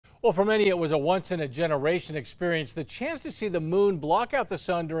Well, for many, it was a once-in-a-generation experience, the chance to see the moon block out the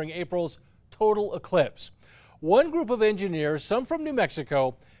sun during April's total eclipse. One group of engineers, some from New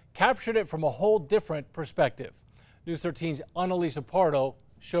Mexico, captured it from a whole different perspective. News 13's Annalisa Pardo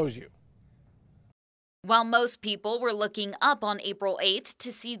shows you. While most people were looking up on April 8th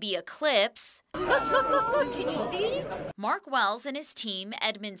to see the eclipse, can you see? Mark Wells and his team,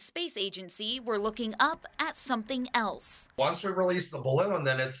 Edmund Space Agency, were looking up at something else. Once we release the balloon,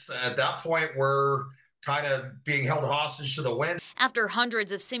 then it's at that point we're kind of being held hostage to the wind. After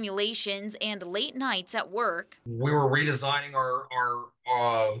hundreds of simulations and late nights at work, we were redesigning our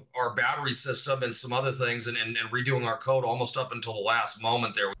battery system and some other things and redoing our code almost up until the last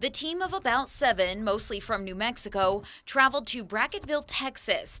moment there. The team of about 7, mostly from New Mexico, traveled to Brackettville,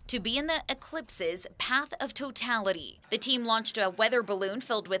 Texas to be in the eclipse's path of totality. The team launched a weather balloon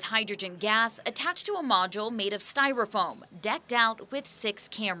filled with hydrogen gas attached to a module made of styrofoam, decked out with 6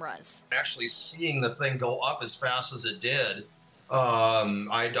 cameras. Actually seeing the thing go up as fast as it did,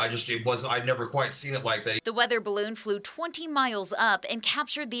 I'd never quite seen it like that. The weather balloon flew 20 miles up and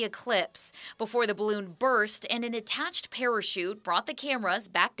captured the eclipse before the balloon burst and an attached parachute brought the cameras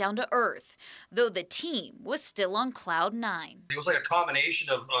back down to Earth, though the team was still on cloud 9. It was like a combination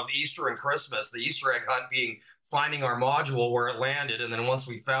of Easter and Christmas, the Easter egg hunt being finding our module where it landed, and then once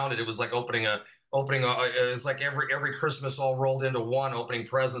we found it, it was like it's like every Christmas all rolled into one, opening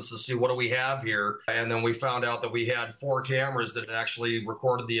presents to see what do we have here. And then we found out that we had 4 cameras that actually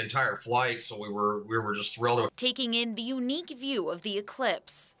recorded the entire flight, so we were just thrilled. Taking in the unique view of the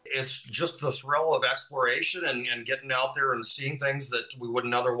eclipse. It's just the thrill of exploration and getting out there and seeing things that we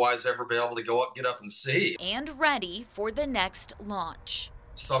wouldn't otherwise ever be able to get up and see. And ready for the next launch.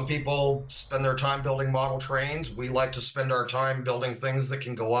 Some people spend their time building model trains. We like to spend our time building things that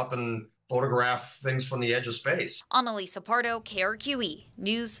can go up and photograph things from the edge of space. Annalisa Pardo, KRQE,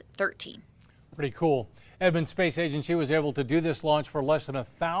 News 13. Pretty cool. Edmund Space Agency was able to do this launch for less than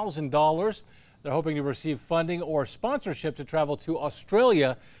 $1,000. They're hoping to receive funding or sponsorship to travel to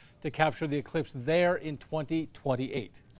Australia to capture the eclipse there in 2028.